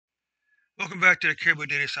Welcome back to the Caribou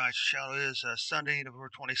Data Science Channel. It is Sunday, November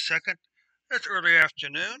 22nd. It's early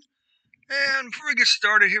afternoon. And before we get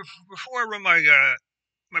started here, before I run my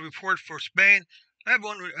report for Spain, I have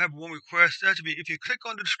one request. That to be if you click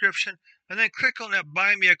on the description and then click on that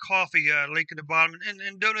Buy Me a Coffee link at the bottom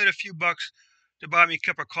and donate a few bucks to buy me a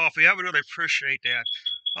cup of coffee. I would really appreciate that.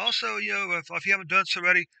 Also, if you haven't done so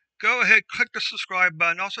already, go ahead, click the subscribe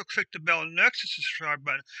button. Also, click the bell next to the subscribe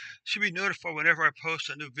button. So you'll be notified whenever I post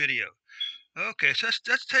a new video. Okay, so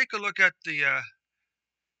let's take a look at the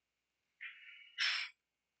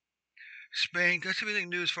Spain. That's everything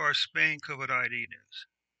new as far as Spain COVID-19 news.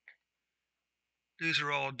 These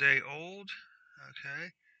are all day old.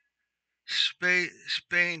 Okay.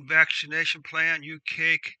 Spain vaccination plan.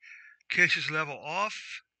 UK cases level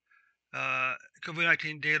off.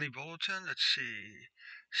 COVID-19 daily bulletin. Let's see.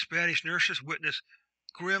 Spanish nurses witness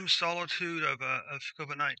grim solitude of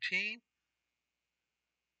COVID-19.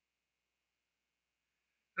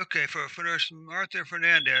 Okay, for Nurse Martha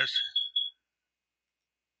Fernandez,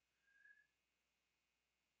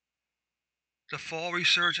 the fall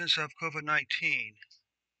resurgence of COVID-19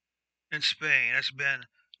 in Spain has been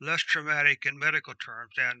less traumatic in medical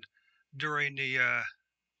terms than during the uh,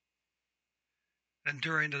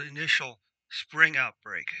 during the initial spring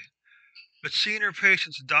outbreak. But seeing her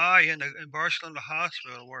patients die in Barcelona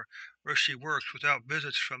hospital where she works without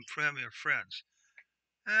visits from family or friends.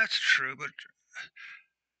 That's true, but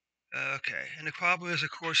okay. And the problem is, of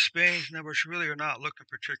course, Spain's numbers really are not looking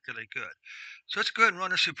particularly good. So let's go ahead and run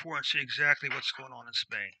this report and see exactly what's going on in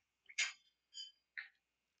Spain.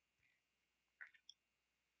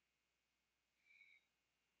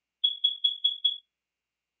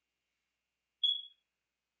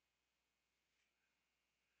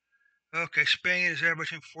 Okay, Spain is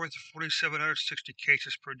averaging 4,760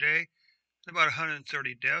 cases per day, and about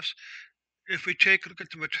 130 deaths. If we take a look at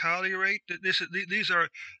the mortality rate, this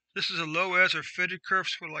is a low as or fitted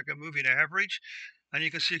curves for like a moving average, and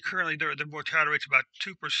you can see currently the mortality rate's about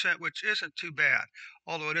 2%, which isn't too bad,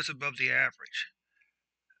 although it is above the average.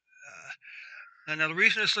 And now the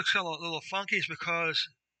reason this looks a little funky is because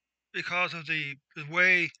of the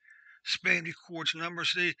way Spain records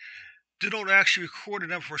numbers. They don't actually record the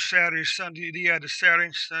number for Saturday, Sunday. They add the Saturday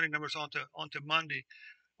and Sunday numbers onto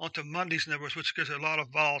Monday's numbers, which gives a lot of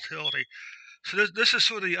volatility. So this is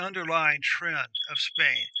sort of the underlying trend of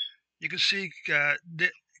Spain. You can see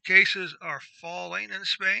cases are falling in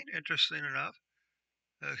Spain, interesting enough.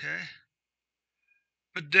 Okay,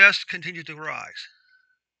 but deaths continue to rise.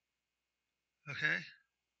 Okay,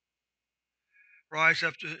 rise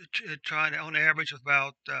up to trying on average of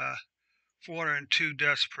about 402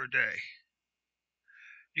 deaths per day.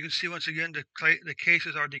 You can see once again the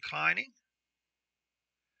cases are declining,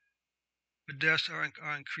 but deaths are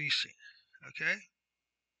increasing. Okay.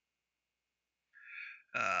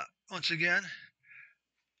 Once again,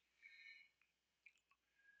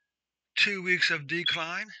 2 weeks of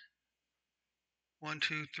decline.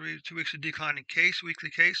 2 weeks of decline in weekly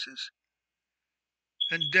cases,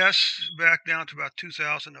 and deaths back down to about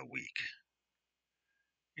 2,000 a week.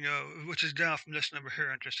 Which is down from this number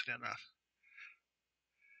here, interesting enough.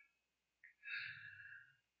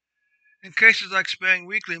 In cases like Spain,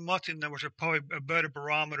 weekly and monthly numbers are probably a better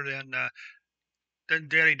barometer than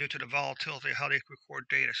daily due to the volatility of how they record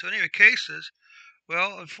data. So anyway, cases,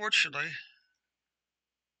 well, unfortunately,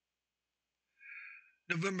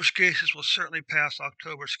 November's cases will certainly pass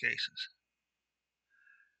October's cases.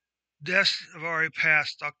 Deaths have already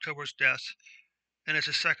passed October's deaths, and it's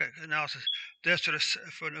a second analysis. Deaths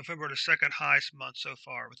for November, the second highest month so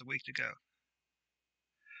far, with a week to go.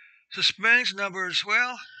 So Spain's numbers,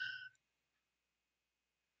 well,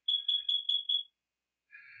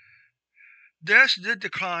 deaths did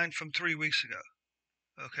decline from 3 weeks ago.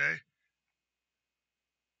 Okay,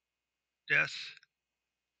 deaths,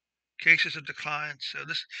 cases have declined. So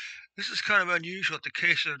this is kind of unusual that the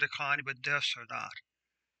cases are declining, but deaths are not.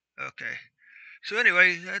 Okay. So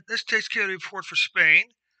anyway, this takes care of the report for Spain.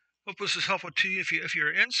 Hope this is helpful to you. If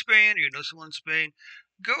you're in Spain or you know someone in Spain,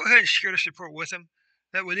 go ahead and share this report with them.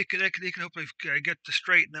 That way they can hopefully get the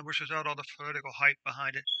straight numbers without all the political hype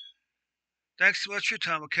behind it. Thanks so much for your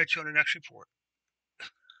time. We'll catch you on the next report.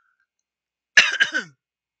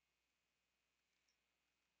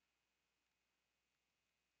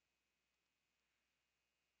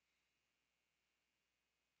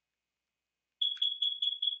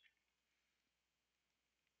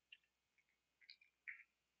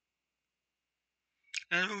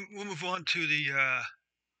 And we'll move on to the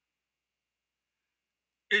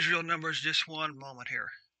Israel numbers just one moment here.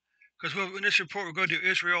 Because in this report, we're going to do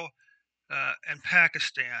Israel and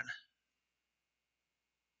Pakistan.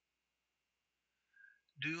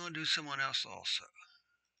 Do you want to do someone else also?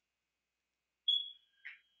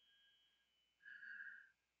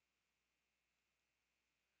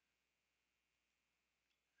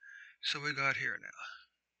 So we got here now.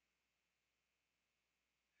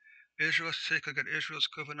 Israel, let's take a look at Israel's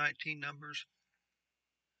COVID-19 numbers.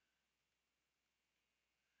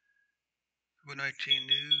 COVID-19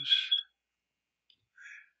 news.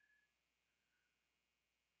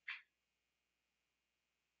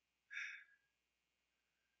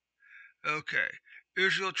 Okay.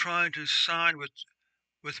 Israel trying to sign with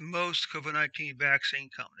most COVID-19 vaccine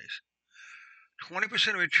companies.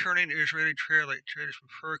 20% of returning Israeli traders from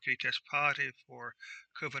Turkey test positive for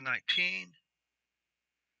COVID-19.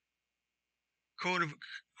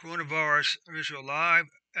 Coronavirus Israel live.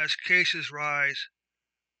 As cases rise,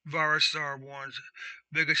 virus czar warns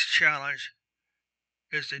biggest challenge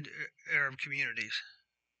is the Arab communities.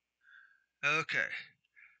 Okay.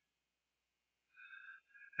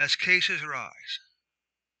 As cases rise.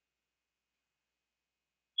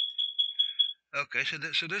 Okay, so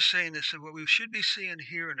they're saying this. So what we should be seeing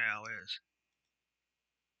here now is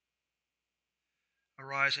a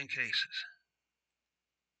rise in cases.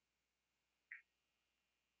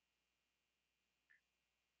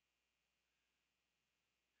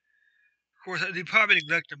 Of course, they probably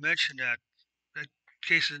neglect to mention that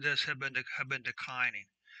cases of this have been declining.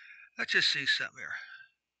 Let's just see something here.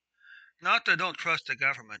 Not that I don't trust the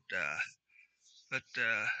government, but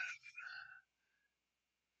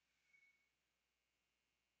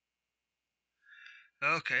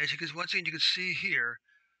okay. As you can, one thing you can see here,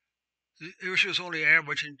 Israel is only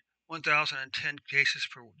averaging 1,010 cases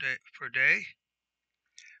per day,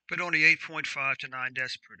 but only 8.5 to 9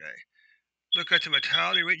 deaths per day. Look at the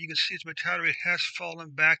mortality rate. You can see its mortality rate has fallen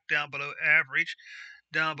back down below average,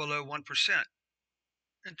 down below 1%.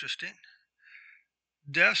 Interesting.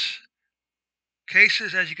 Deaths,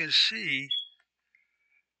 cases, as you can see,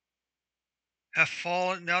 have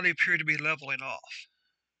fallen. Now they appear to be leveling off.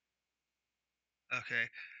 Okay.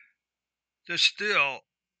 There's still,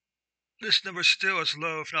 this number still is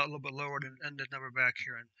low, if not a little bit lower than the number back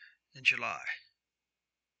here in July.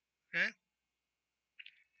 Okay.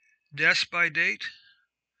 Deaths by date.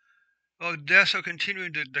 Well, deaths are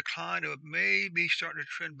continuing to decline. It may be starting to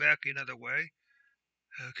trend back another way.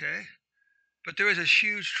 Okay. But there is a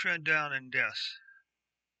huge trend down in deaths.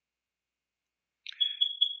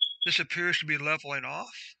 This appears to be leveling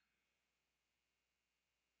off.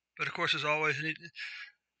 But of course, as always,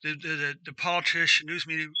 the politician, news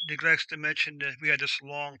media neglects to mention that we had this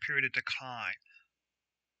long period of decline.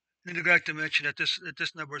 They neglect to mention that this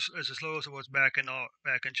number is as low as it was back in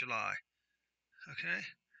July. Okay.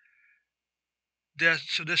 Death.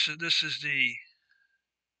 So this is the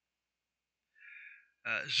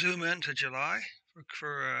zoom in to July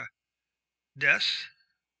for deaths.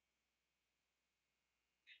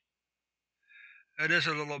 It is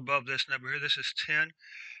a little above this number here. This is 10.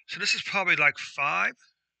 So this is probably like 5.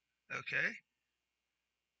 Okay.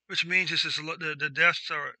 Which means this is the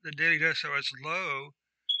daily deaths are as low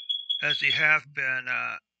as they have been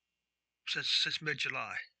since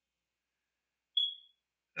mid-July.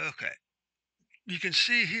 Okay. You can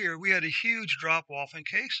see here we had a huge drop off in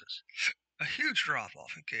cases. A huge drop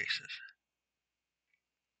off in cases.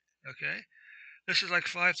 Okay. This is like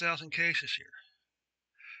 5,000 cases here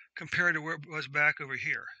compared to where it was back over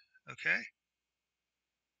here. Okay.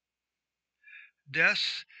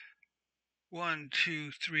 Deaths, 4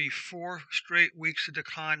 straight weeks of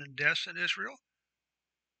decline in deaths in Israel.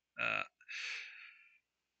 Uh,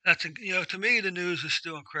 to me, the news is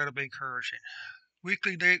still incredibly encouraging.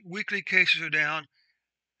 Weekly cases are down,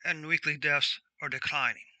 and weekly deaths are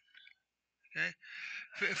declining. Okay.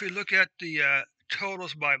 If we look at the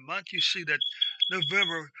totals by month, you see that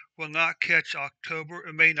November will not catch October.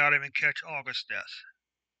 It may not even catch August deaths.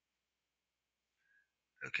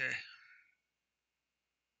 Okay.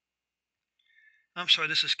 I'm sorry.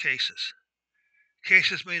 This is cases.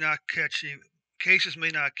 Cases may not catch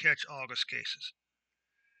August cases.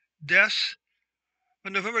 Deaths,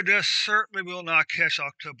 but November deaths certainly will not catch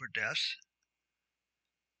October deaths,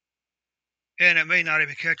 and it may not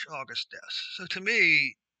even catch August deaths. So to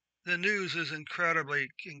me, the news is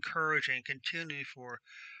incredibly encouraging, continuing for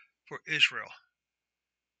Israel.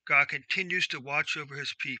 God continues to watch over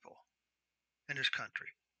His people and His country.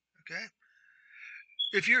 Okay.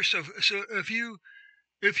 If you're so if you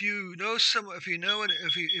know someone if you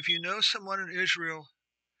know someone in Israel,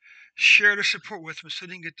 share the support with them so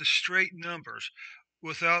they can get the straight numbers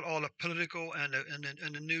without all the political and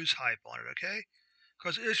the news hype on it. Okay,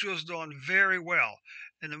 because Israel's doing very well,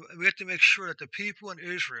 and we have to make sure that the people in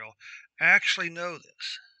Israel actually know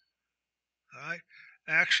this. All right,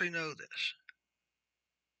 actually know this.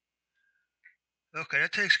 Okay,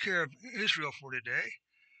 that takes care of Israel for today.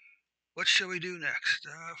 What shall we do next?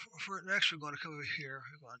 For next, we're going to come over here.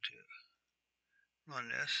 We're going to run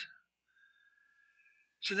this.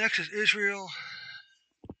 So next is Israel.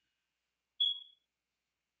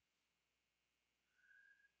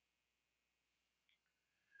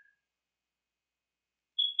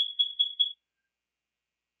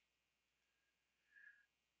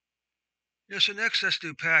 Yeah, so next, let's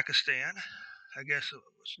do Pakistan. I guess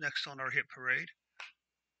what's next on our hit parade.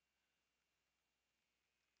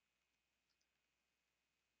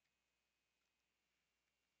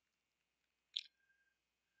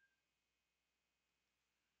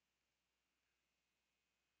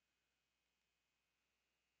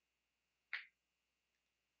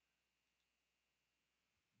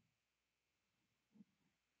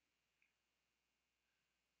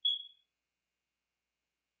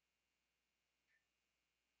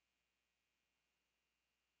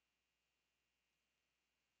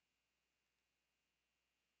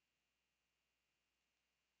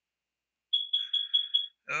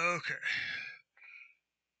 Okay,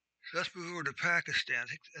 so let's move over to Pakistan.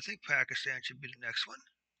 I think Pakistan should be the next one.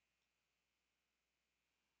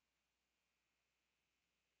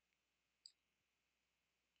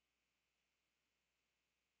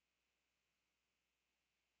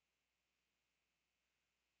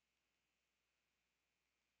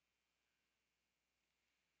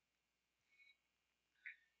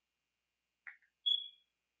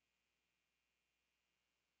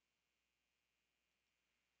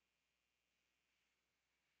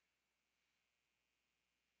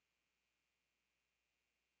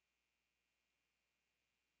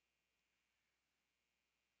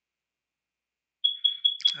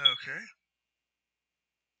 Okay.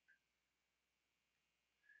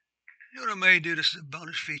 You know what I may do? This is a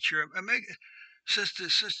bonus feature. I may, since the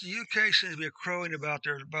UK seems to be crowing about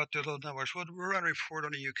their low numbers, we'll run a report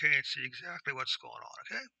on the UK and see exactly what's going on.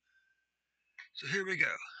 Okay. So here we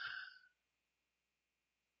go.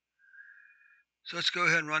 So let's go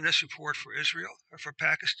ahead and run this report for Israel or for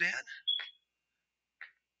Pakistan.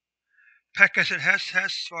 Pakistan has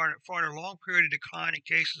for a long period of decline in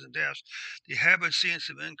cases and deaths. They have been seeing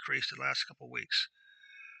some increase the last couple of weeks.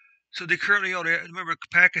 So they currently only remember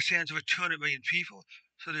Pakistan's over 200 million people,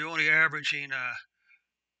 so they're only averaging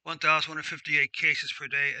 1,158 cases per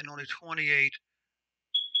day and only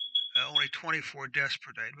 24 deaths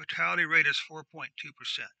per day. The mortality rate is 4.2%.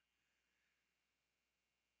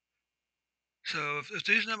 So if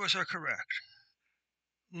these numbers are correct,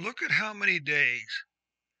 look at how many days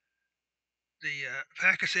the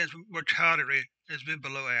Pakistan's mortality rate has been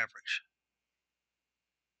below average.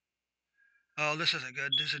 Oh, this isn't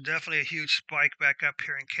good. This is definitely a huge spike back up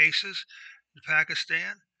here in cases in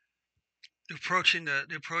Pakistan. They're approaching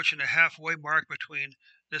the halfway mark between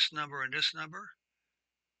this number and this number.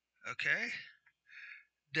 Okay,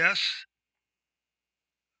 deaths.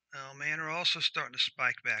 Oh man, are also starting to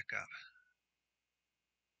spike back up.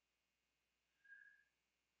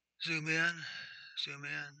 Zoom in, zoom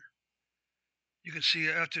in. You can see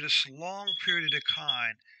after this long period of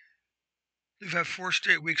decline, we've had 4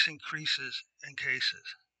 straight weeks increases in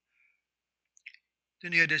cases.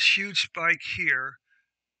 Then you had this huge spike here,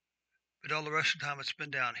 but all the rest of the time it's been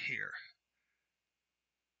down here.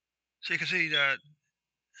 So you can see that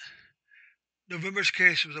November's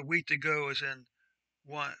case was a week to go is in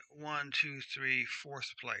one, two, three, fourth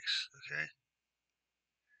place. Okay,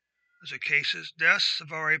 those are cases. Deaths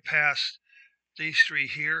have already passed these three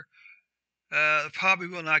here. Probably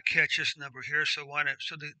will not catch this number here, so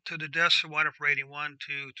the deaths will wind up rating 1,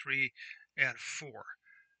 2, 3, and 4.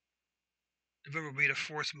 November will be the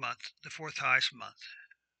fourth highest month.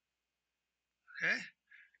 Okay,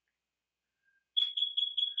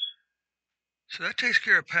 so that takes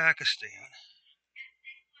care of Pakistan.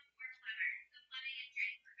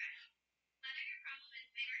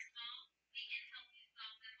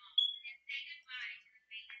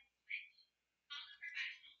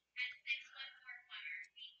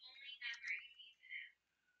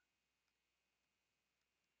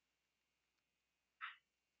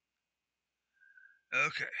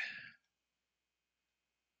 Okay,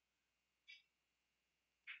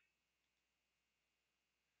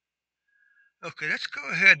 okay, let's go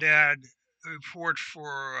ahead and add a report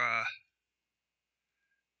for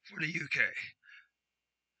the UK.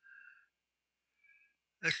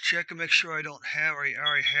 Let's check and make sure I don't have I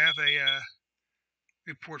already have a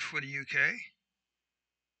report for the UK.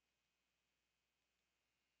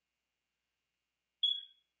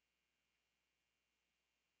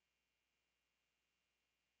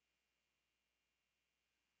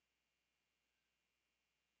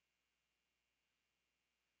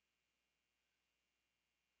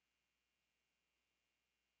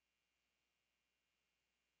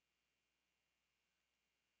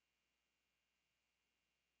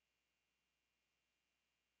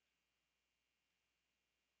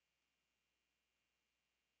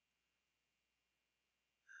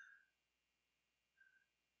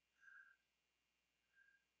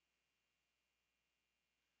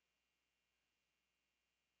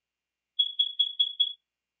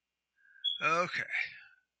 Okay.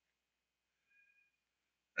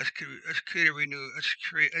 Let's create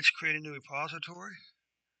a new repository.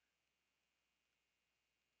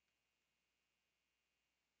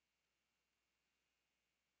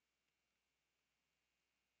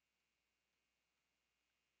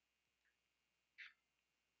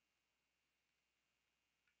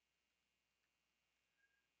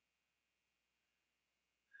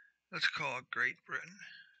 Let's call it Great Britain.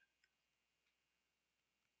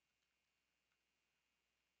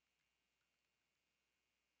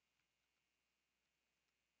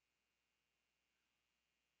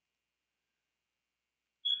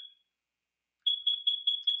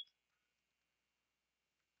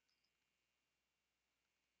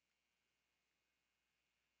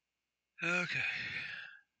 Okay.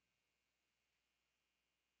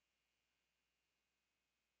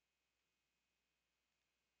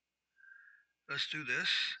 Let's do this.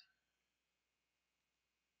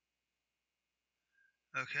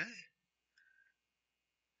 Okay.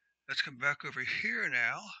 Let's come back over here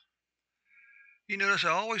now. You notice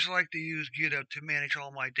I always like to use GitHub to manage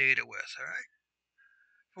all my data with, all right?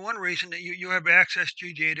 For one reason, that you have access to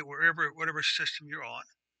your data whatever system you're on.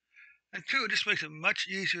 And two, it just makes it much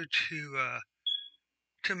easier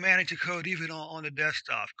to manage the code even on the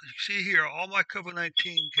desktop. Because you see here, all my COVID-19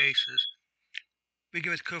 cases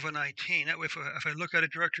begin with COVID-19. That way, if I look at a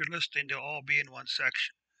directory listing, they'll all be in one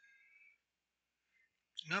section.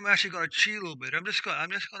 Now I'm actually going to cheat a little bit. I'm just going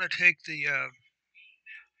to take the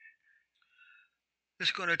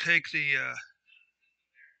just going to take the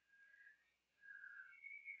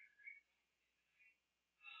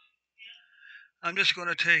I'm just going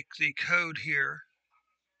to take the code here.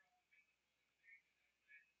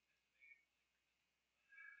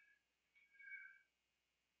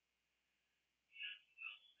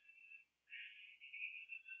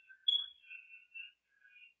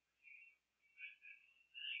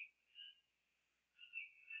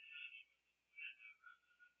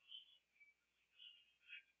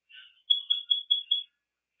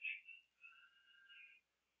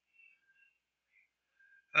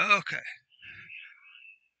 Okay.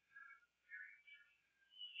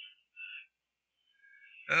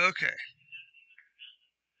 Okay.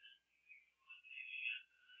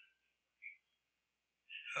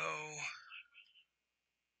 Oh.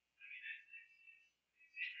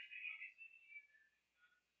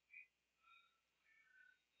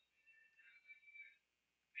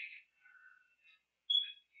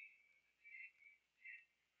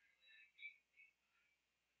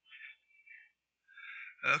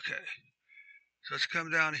 Okay. So let's come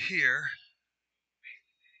down here.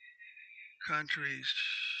 Countries.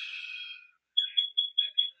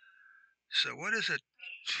 So what is it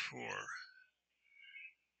for?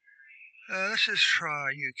 Let's just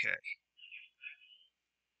try UK.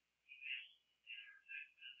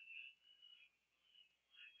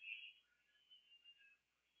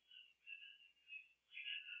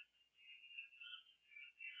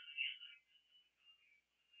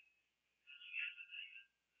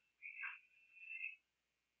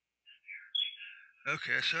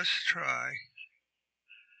 Okay, so let's try.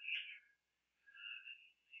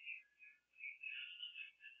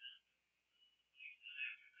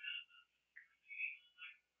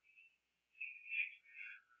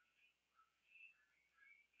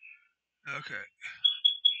 Okay.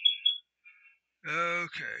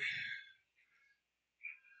 Okay.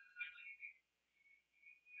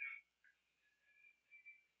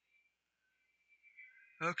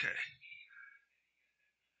 Okay.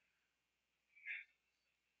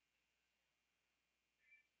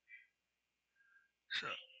 So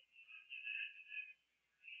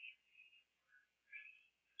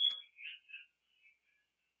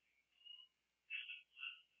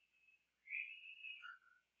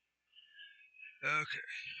okay.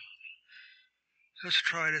 Let's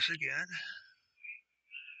try this again.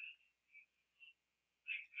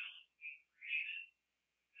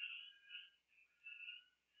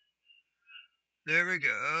 There we go.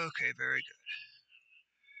 Okay, very good.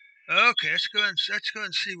 Okay, let's go and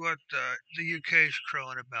see what the UK is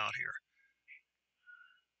crowing about here.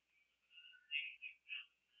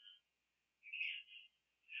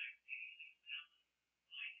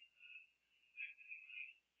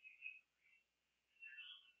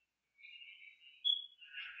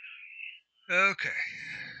 Okay.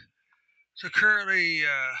 So currently,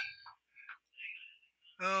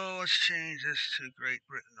 let's change this to Great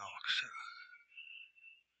Britain also.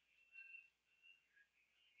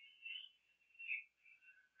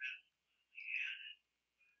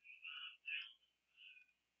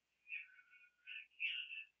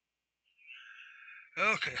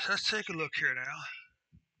 Okay, so let's take a look here now.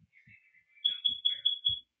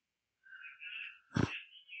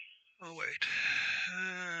 Oh wait,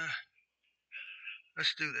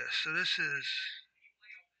 let's do this. So this is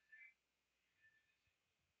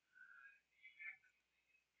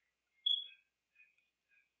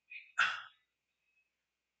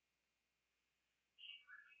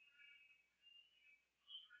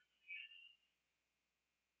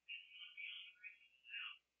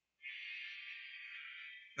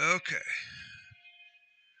okay.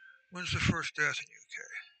 When's the first death in UK?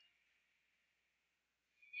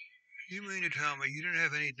 You mean to tell me you didn't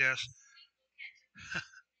have any deaths?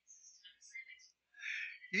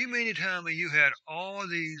 You mean to tell me you had all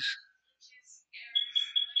these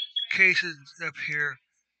cases up here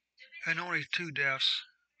and only 2 deaths?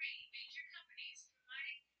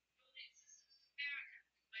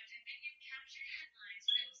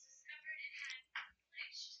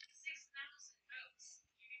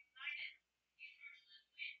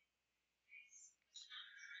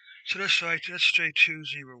 So let's say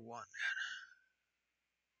 201.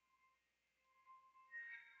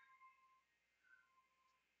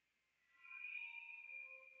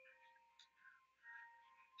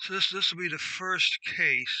 So this will be the first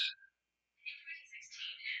case.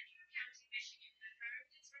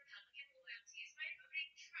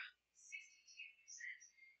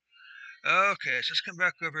 Okay, so let's come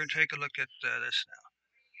back over and take a look at this now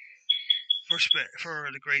for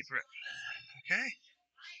the Great Britain. Okay,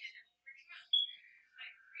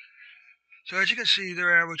 so as you can see,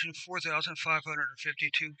 they're averaging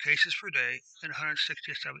 4,552 cases per day and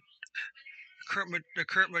 167. The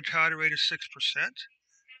current mortality rate is 6%.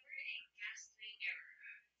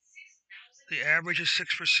 The average is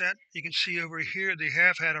 6%. You can see over here they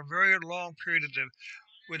have had a very long period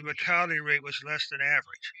where the mortality rate was less than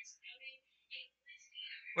average.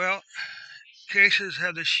 Well, cases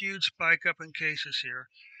have this huge spike up in cases here.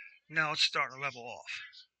 Now it's starting to level off.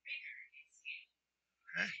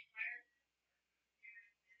 Okay.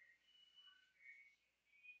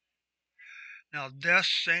 Now deaths,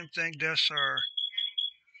 same thing. Deaths are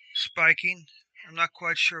spiking. I'm not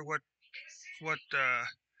quite sure what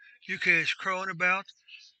UK is crowing about.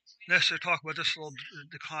 Let's talk about this little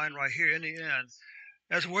decline right here in the end.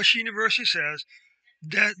 As Washington University says,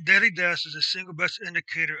 deadly deaths is the single best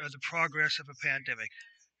indicator of the progress of a pandemic,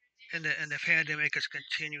 and the pandemic is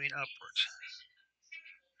continuing upwards.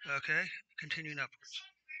 Okay, continuing upwards.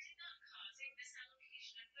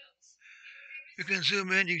 You can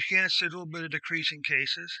zoom in. You can see a little bit of decreasing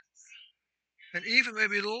cases, and even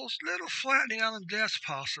maybe a little flattening out of deaths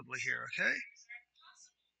possibly here. Okay,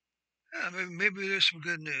 yeah, maybe there's some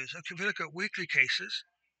good news. Okay, if we look at weekly cases,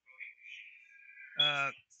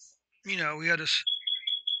 uh, we had this.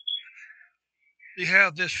 You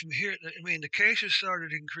have this from here. I mean, the cases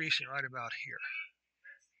started increasing right about here.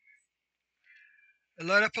 It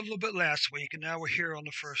let up a little bit last week, and now we're here on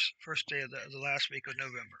the first day of the last week of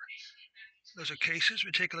November. Those are cases.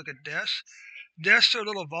 We take a look at deaths. Deaths are a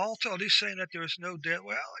little volatile. He's saying that there is no death.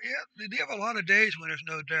 Well, yeah, they have a lot of days when there's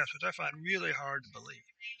no deaths, which I find really hard to believe.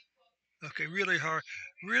 Okay, really hard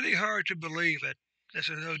to believe that there's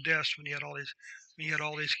no deaths when you had all these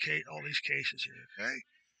cases here. Okay,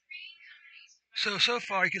 so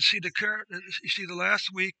far you can see the current. You see the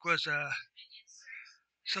last week was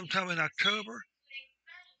sometime in October.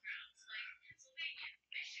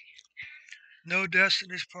 No deaths in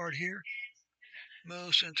this part here.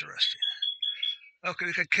 Most interesting. Okay,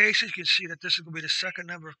 we got cases. You can see that this is going to be the second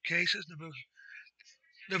number of cases.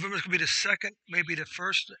 November is going to be the second, maybe the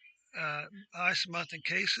first highest month in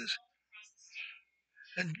cases.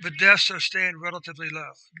 And the deaths are staying relatively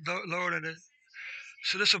lower than it.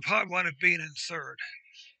 So this will probably wind up being in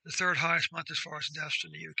the third highest month as far as deaths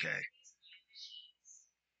in the UK.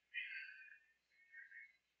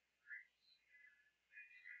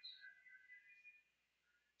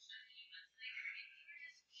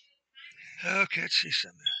 Okay, let's see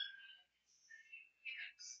something.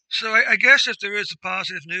 So I guess if there is a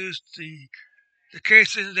positive news, the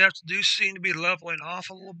cases and deaths do seem to be leveling off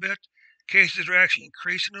a little bit. Cases are actually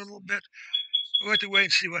increasing a little bit. We'll have to wait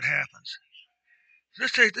and see what happens.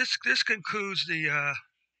 Let's take this. This concludes the.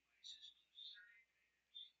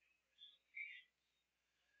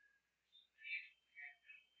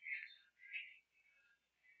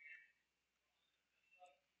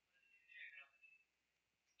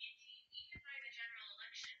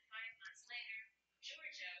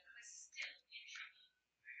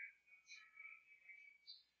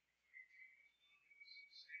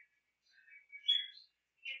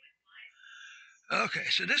 Okay,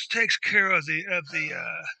 so this takes care of the of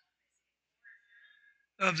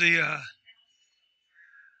the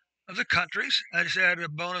countries. I just added a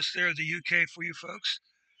bonus there of the UK for you folks.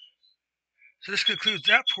 So this concludes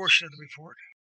that portion of the report.